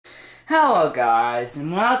Hello guys,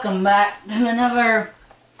 and welcome back to another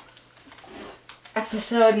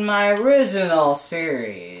episode in my original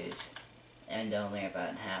series. And only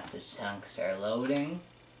about half the chunks are loading.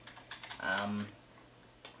 My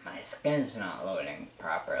skin's not loading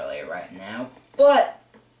properly right now, but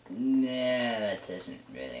that doesn't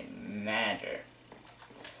really matter.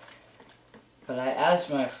 But I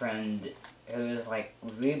asked my friend, who is like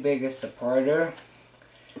the biggest supporter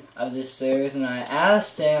of this series, and I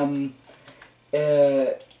asked him,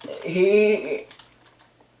 he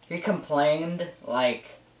complained like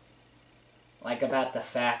about the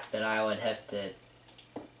fact that I would have to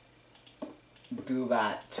do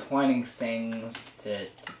about 20 things to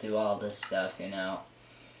do all this stuff, you know.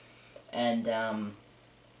 And I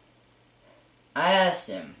asked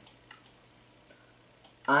him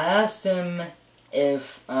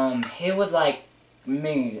if he would like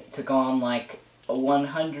me to go on like a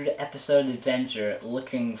 100 episode adventure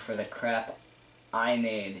looking for the crap I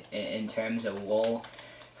need in terms of wool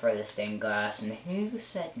for the stained glass, and he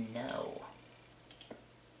said no.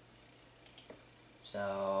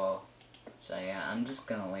 So yeah, I'm just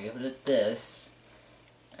gonna leave it at this,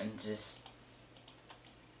 and just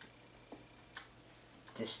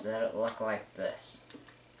let it look like this.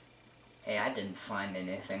 Hey, I didn't find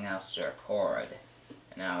anything else to record,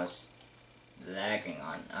 and I was lagging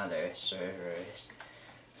on other servers.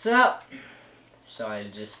 So I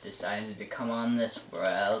just decided to come on this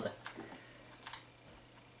world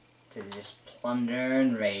to just plunder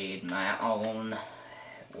and raid my own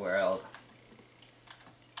world.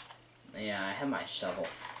 Yeah, I have my shovel.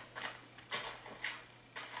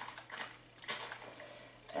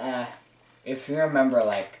 If you remember,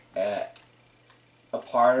 like, a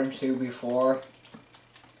part or two before,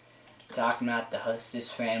 talking about the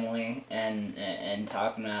hostess family and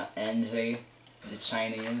talking about NZ, the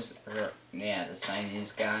Chinese, the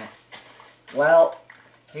Chinese guy. Well,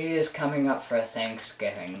 he is coming up for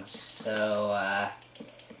Thanksgiving, so,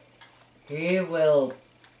 he and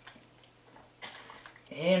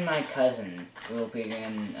my cousin will be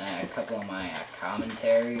in a couple of my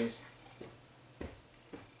commentaries.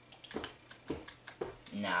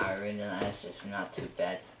 Nah, I realize it's not too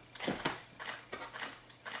bad.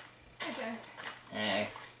 Okay. Hey.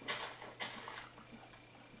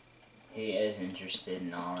 He is interested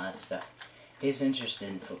in all that stuff. He's interested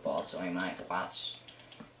in football, so he might watch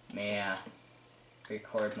me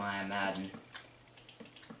record my Madden.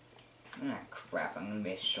 Ah, crap, I'm gonna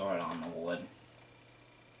be short on the wood.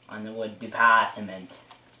 On the wood department.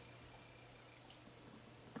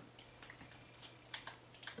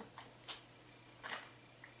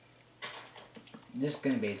 This is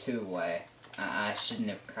gonna be two-way. I shouldn't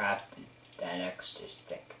have crafted that extra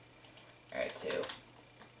stick. Or two.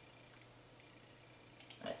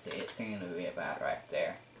 Let's see, it's going to be about right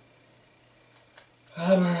there.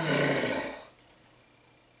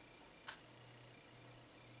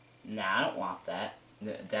 Nah, I don't want that.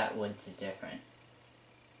 That wood's different.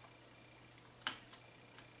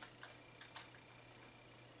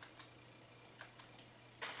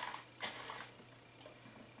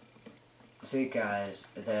 See guys,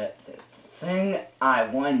 the thing I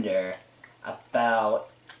wonder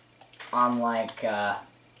about on like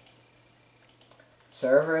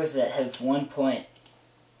servers that have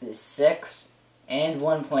 1.6 and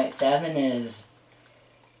 1.7 is,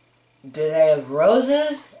 do they have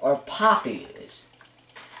roses or poppies?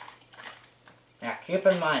 Now keep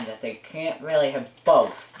in mind that they can't really have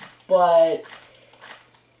both, but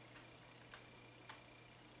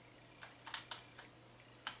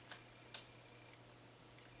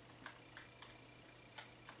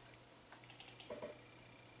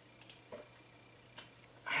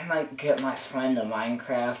I might get my friend a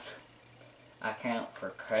Minecraft account for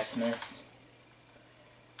Christmas.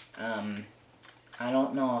 I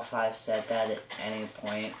don't know if I've said that at any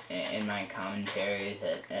point in my commentaries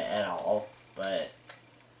at all, but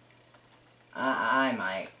I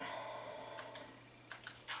might.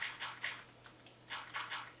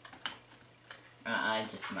 I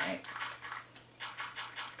just might.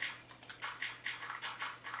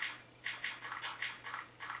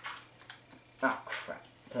 Oh crap.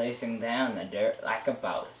 Placing down the dirt like a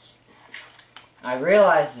boss. I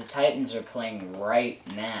realize the Titans are playing right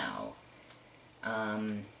now.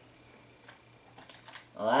 The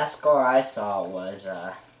last score I saw was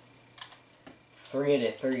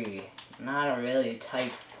 3-3. Not a really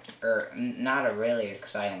tight, or not a really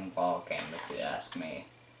exciting ball game if you ask me.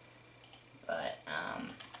 But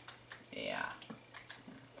yeah,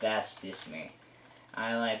 that's just me.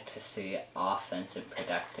 I like to see offensive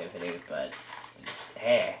productivity, but just,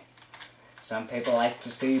 hey, Some people like to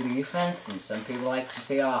see defense, and some people like to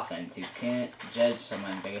see offense. You can't judge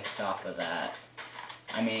someone based off of that.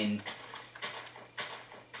 I mean,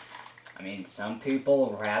 some people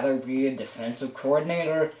would rather be a defensive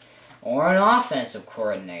coordinator or an offensive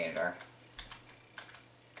coordinator.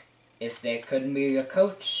 If they couldn't be a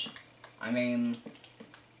coach, I mean,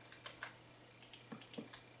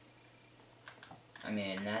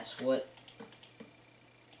 that's what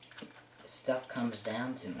stuff comes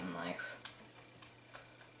down to in life.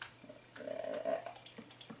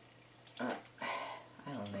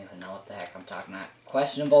 I don't even know what the heck I'm talking about.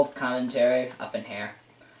 Questionable commentary, up in here.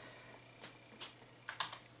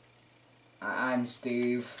 I'm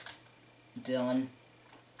Steve Dylan.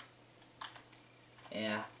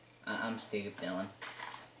 Yeah, I'm Steve Dylan.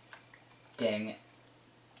 Dang it.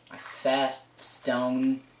 My fast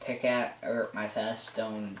stone my fast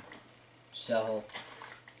stone shovel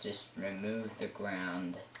just removed the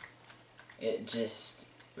ground. It just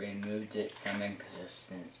removed it from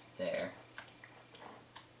existence there.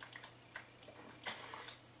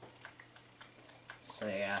 So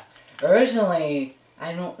yeah, originally,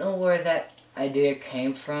 I don't know where that idea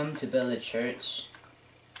came from to build a church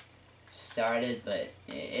started, but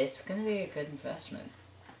it's gonna be a good investment.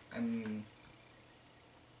 I mean,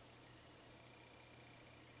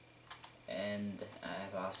 and I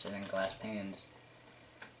have often in glass pans.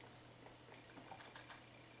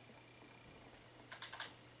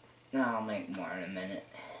 Now I'll make more in a minute.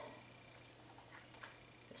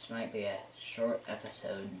 This might be a short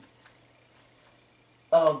episode.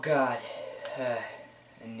 Oh God, I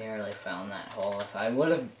nearly found that hole. If I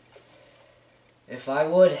would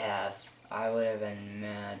have, I would have been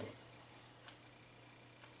mad.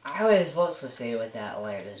 I always look to see what that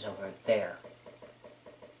light is over there.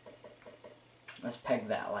 Let's peg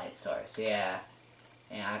that light source. Yeah,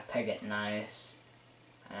 I peg it nice,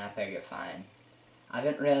 and I peg it fine. I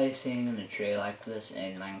haven't really seen a tree like this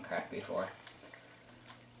in Minecraft before.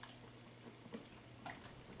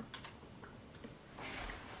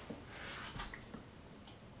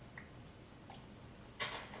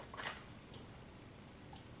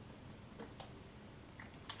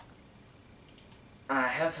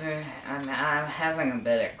 I'm having a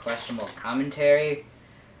bit of questionable commentary,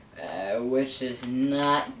 which is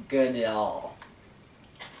not good at all.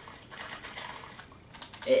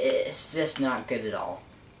 It's just not good at all.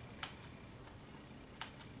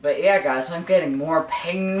 But yeah, guys, I'm getting more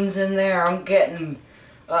panes in there. I'm getting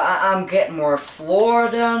more floor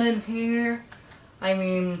down in here. I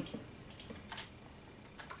mean,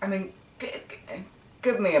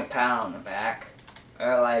 give me a pat on the back,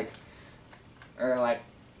 or like,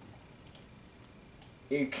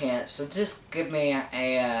 you can't. So just give me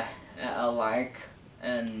a like,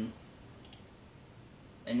 and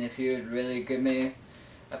if you would really give me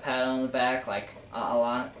a pat on the back, like a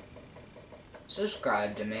lot,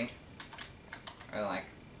 subscribe to me, or like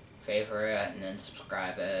favorite, and then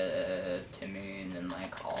subscribe to me, and then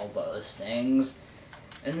like all those things,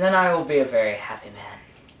 and then I will be a very happy man,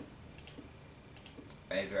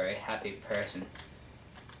 a very happy person.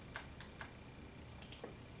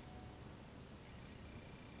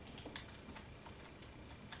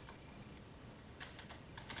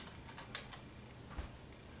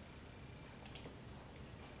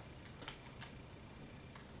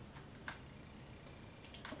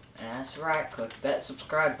 That's right, click that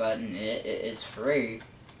subscribe button. It's free.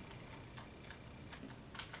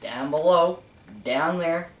 Down below. Down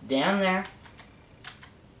there. Down there.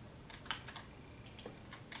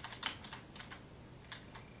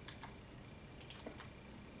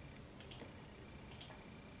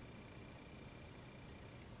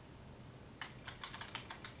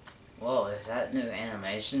 Whoa, is that new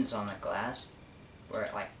animations on the glass? Where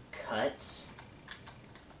it like cuts?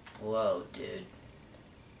 Whoa, dude.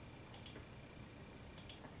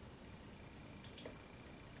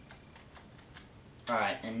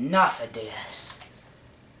 Alright, enough of this.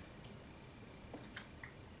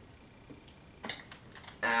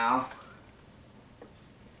 Ow.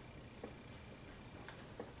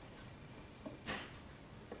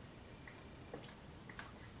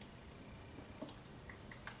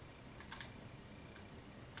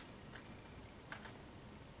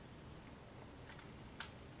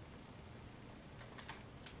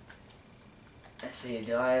 Let's see,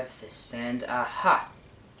 do I have to send? Aha!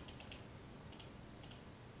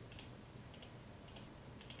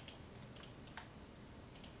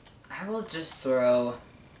 I will just throw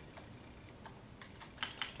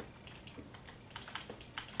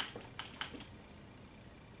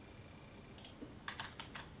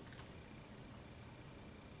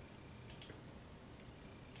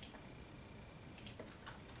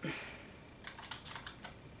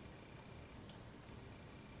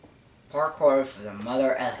Parkour for the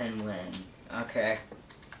mother effing win. Okay.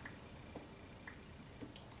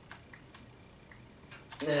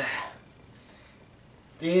 Ugh.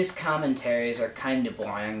 These commentaries are kind of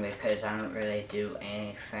boring because I don't really do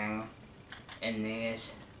anything in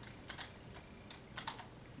these.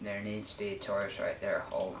 There needs to be a torch right there.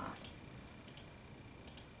 Hold on.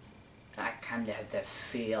 I kind of have the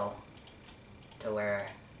feel to where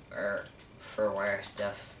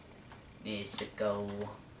stuff needs to go.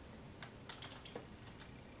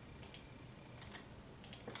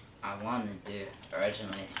 I wanted to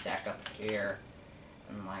originally stack up here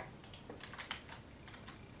and like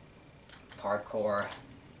parkour.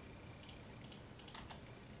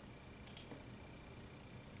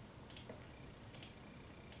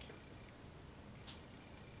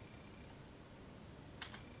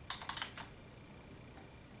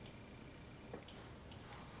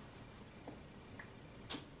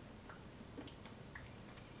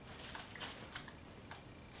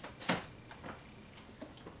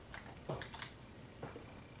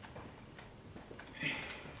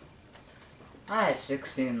 I have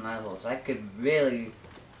 16 levels. I could really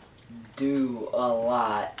do a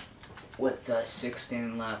lot with the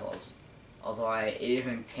 16 levels. Although I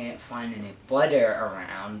even can't find any butter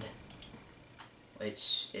around.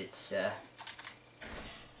 Which, it's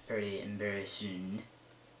pretty embarrassing.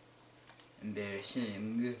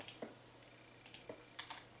 Embarrassing.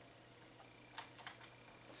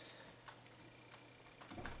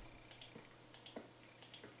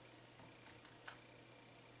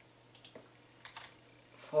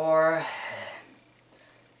 For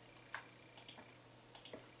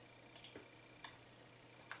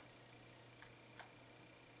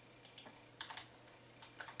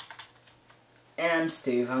and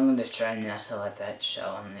Steve, I'm gonna try not to let that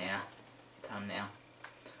show in the thumbnail,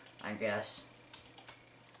 I guess.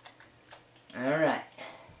 Alright.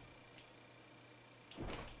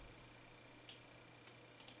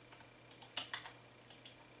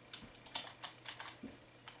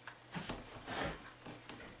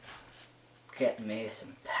 Get me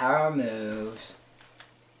some power moves.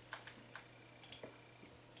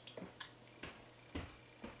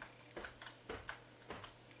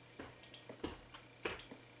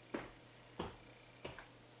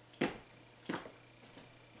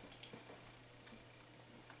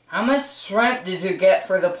 How much shrimp did you get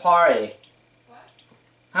for the party? What?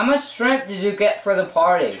 How much shrimp did you get for the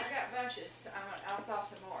party? I got bunches. I'll thaw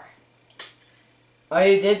some more. Oh,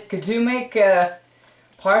 you did? Could you make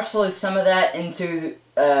partially some of that into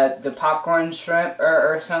the popcorn shrimp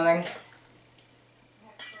or something?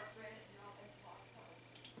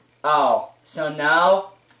 Oh, so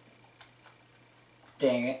now?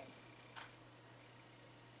 Dang it.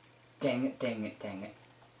 Dang it, dang it, dang it.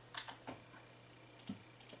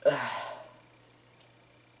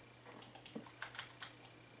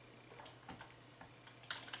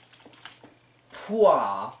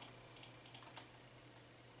 Pwah.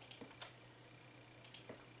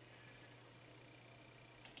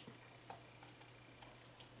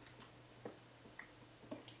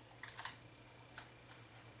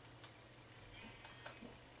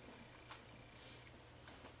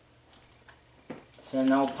 So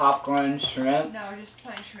no popcorn shrimp? No, just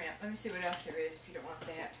plain shrimp. Let me see what else there is if you don't want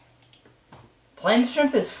that. Plain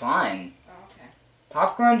shrimp is fine. Oh, okay.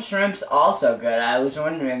 Popcorn shrimp's also good. I was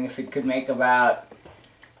wondering if we could make about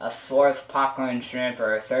a fourth popcorn shrimp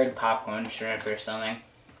or a third popcorn shrimp or something.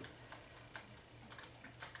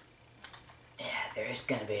 Yeah, there is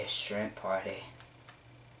gonna be a shrimp party.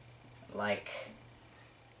 Like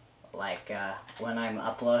when I'm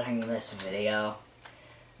uploading this video,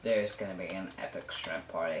 there's gonna be an epic shrimp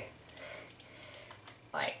party.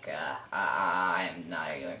 I am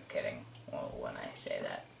not even kidding when I say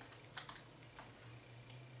that.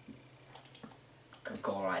 Could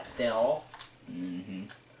go right there.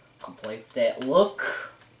 Complete that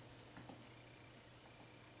look.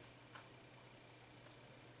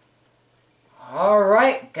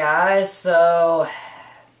 Alright guys, so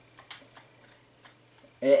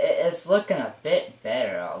it's looking a bit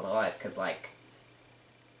better, although I could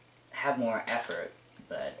have more effort,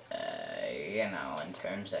 but you know, in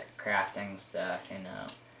terms of crafting stuff, you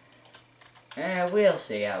know, we'll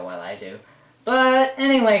see how well I do. But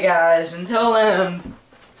anyway guys, until then,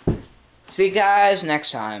 see you guys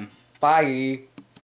next time. Bye.